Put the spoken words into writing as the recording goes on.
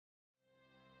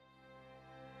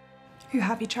You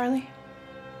happy, Charlie?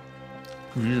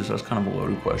 Jesus, that's kind of a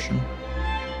loaded question.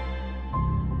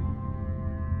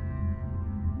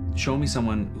 Show me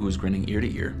someone who is grinning ear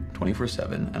to ear,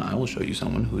 24/7, and I will show you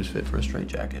someone who is fit for a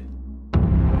straitjacket.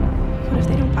 What if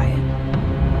they don't buy it?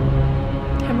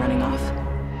 Him running off?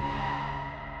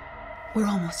 We're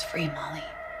almost free, Molly.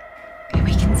 And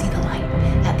we can see the light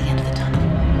at the end of the tunnel.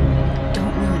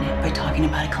 Don't ruin it by talking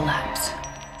about a collapse.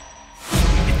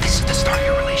 If this is the start of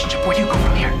your relationship, where do you go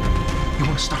from here? You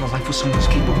want to start a life with someone who's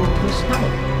capable of this? No.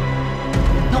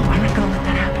 No, I'm not gonna let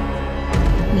that happen.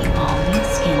 We all need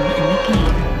skin in the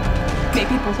game.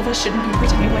 Maybe both of us shouldn't be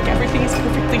pretending like everything is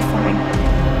perfectly fine.